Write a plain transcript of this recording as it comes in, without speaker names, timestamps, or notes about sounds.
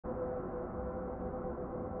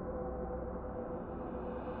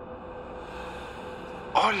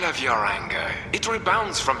All of your anger, it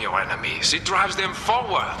rebounds from your enemies. It drives them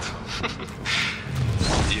forward.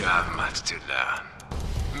 You have much to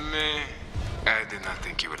learn. Me, I did not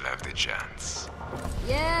think you would have the chance.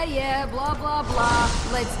 Yeah, blah, blah, blah.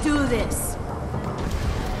 Let's do this.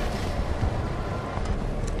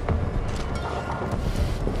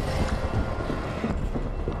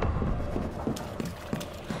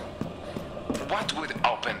 What would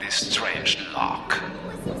open this strange lock?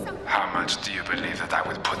 How much do you believe that I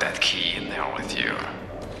would put that key in there with you?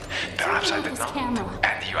 Perhaps I did not,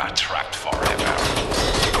 and you are trapped forever.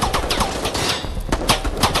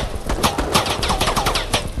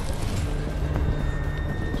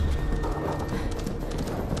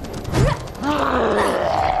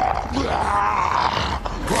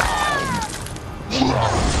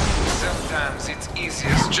 Sometimes it's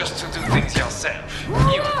easiest just to do things yourself.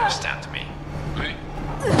 You understand me?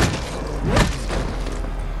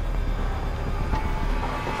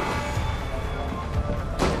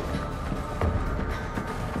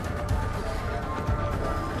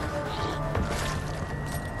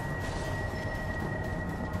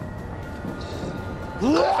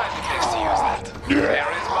 I'll find a place to use that.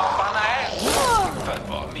 There is more fun ahead. Fun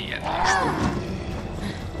for me, at least.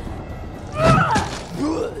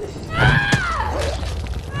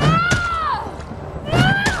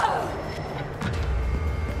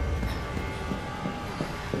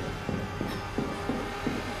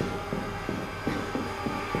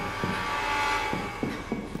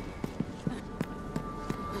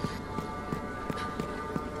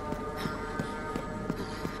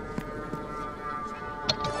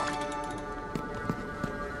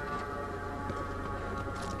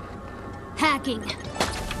 Hacking.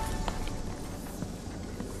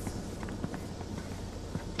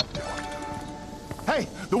 Hey,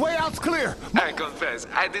 the way out's clear. I confess,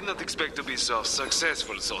 I did not expect to be so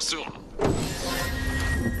successful so soon.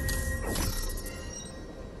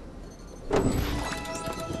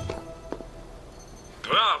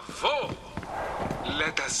 Bravo!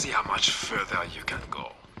 Let us see how much further you can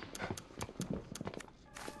go.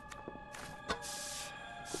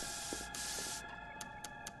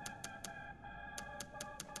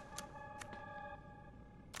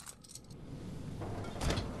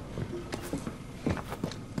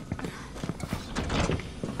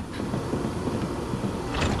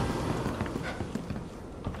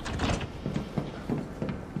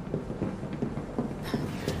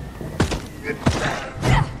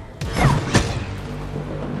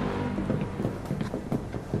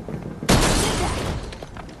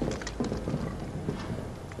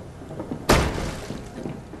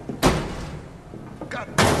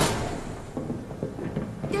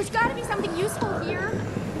 There's gotta be something useful here.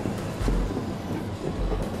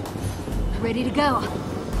 Ready to go.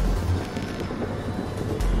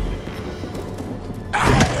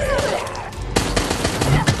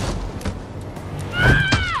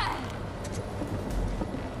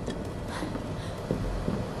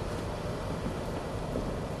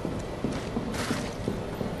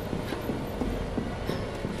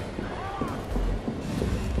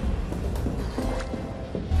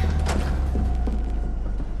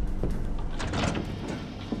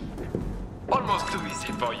 Almost too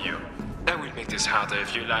easy for you. I will make this harder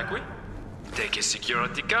if you like it. Take a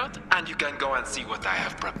security card, and you can go and see what I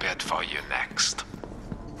have prepared for you next.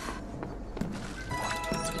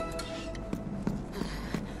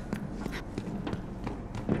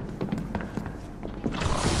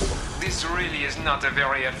 This really is not a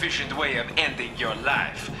very efficient way of ending your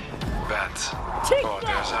life. But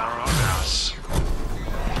orders are orders.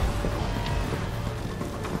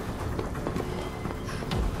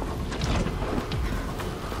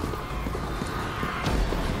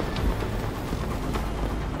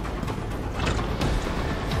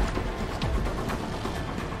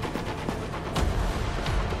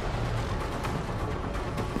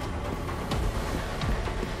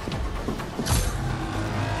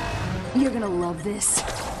 You're gonna love this.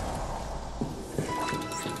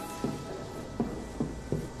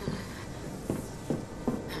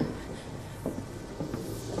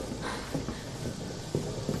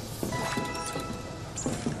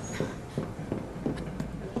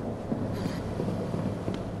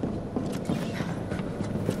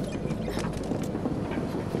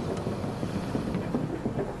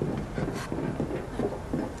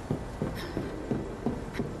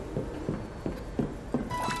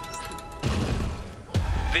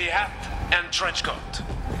 The hat and trench coat.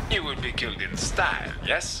 You will be killed in style,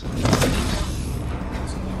 yes?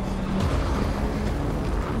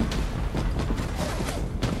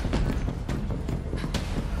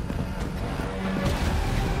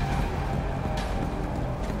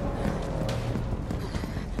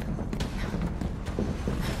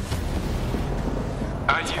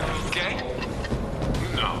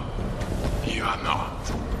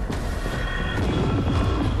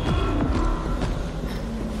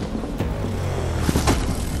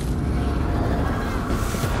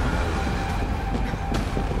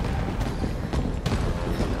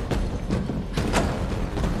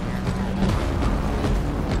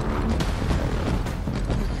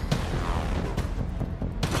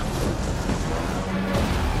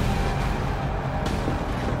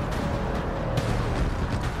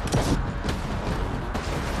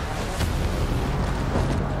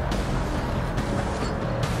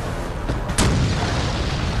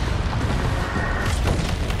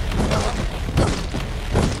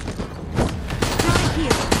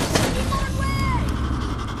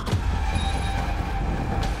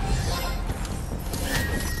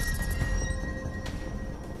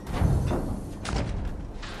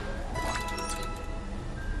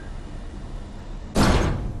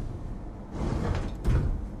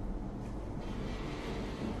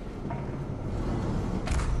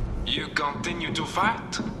 You continue to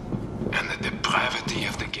fight, and the depravity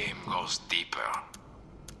of the game goes deeper.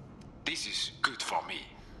 This is good for me,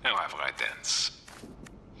 however it ends.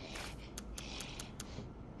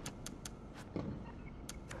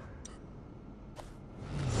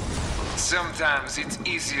 Sometimes it's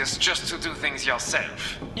easiest just to do things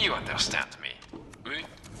yourself. You understand me, oui?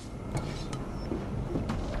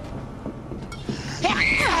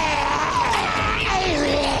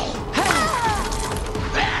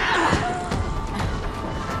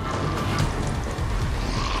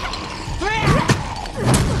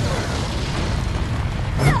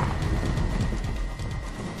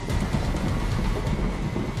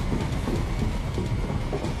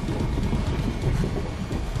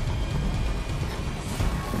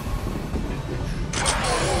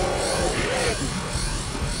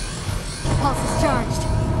 Pulse is charged.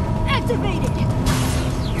 Activated!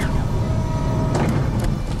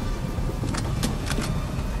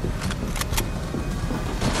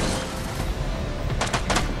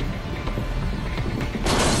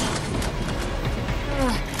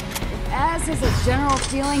 As is a general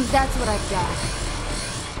feeling, that's what I've got.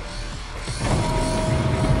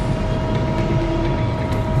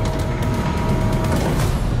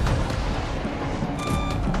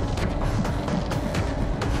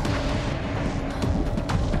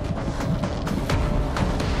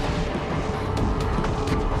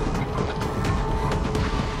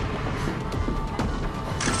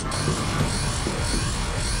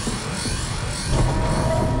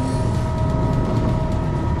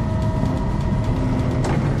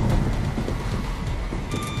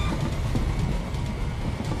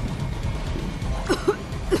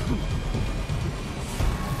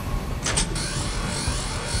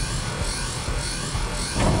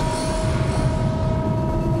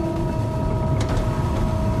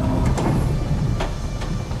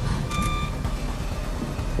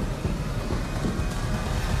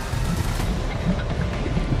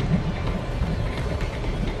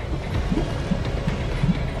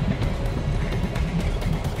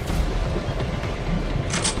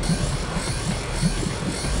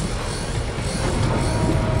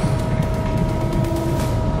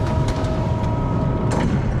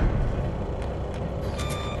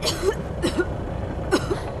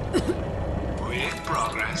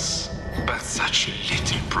 But such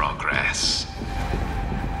little progress.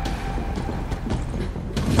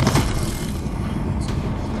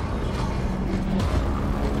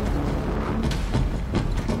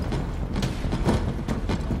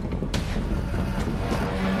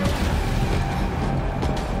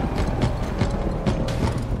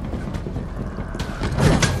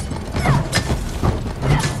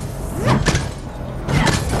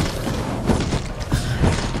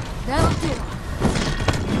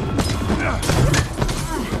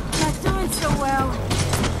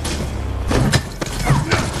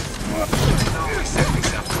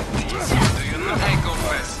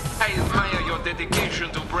 Dedication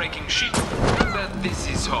to breaking shit, but this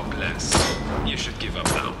is hopeless. You should give up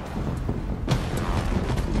now.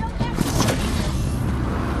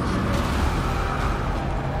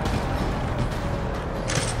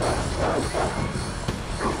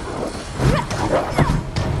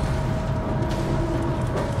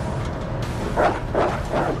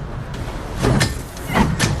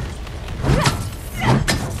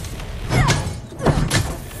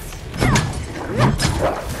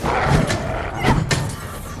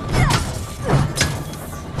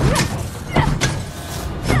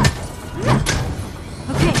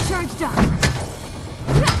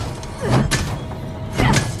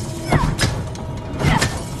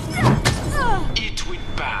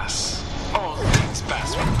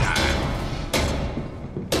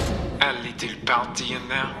 Party in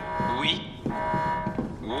there? Oui.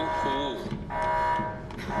 Woohoo.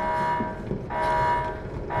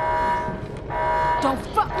 Don't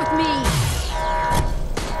fuck with me!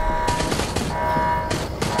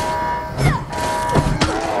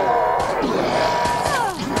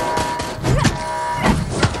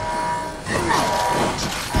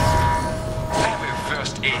 I have a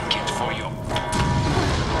first aid kit for you.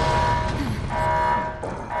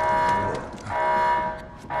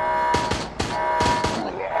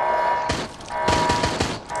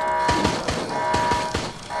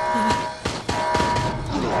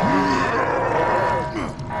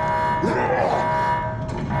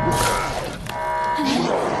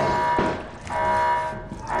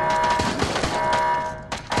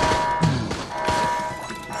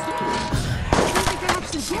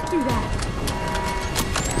 Get through that.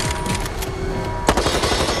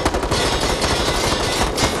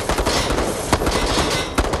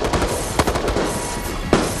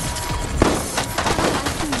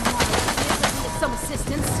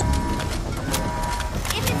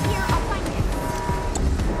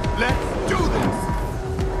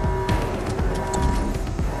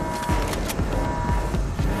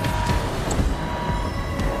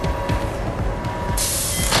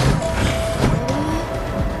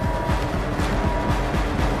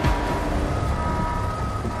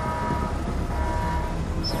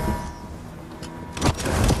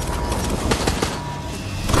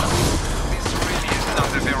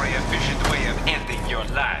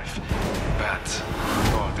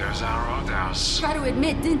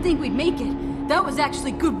 admit, didn't think we'd make it. That was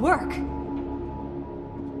actually good work.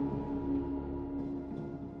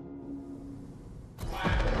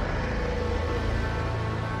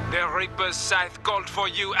 The Reaper's scythe called for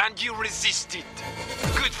you and you resisted.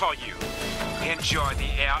 Good for you. Enjoy the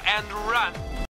air and run.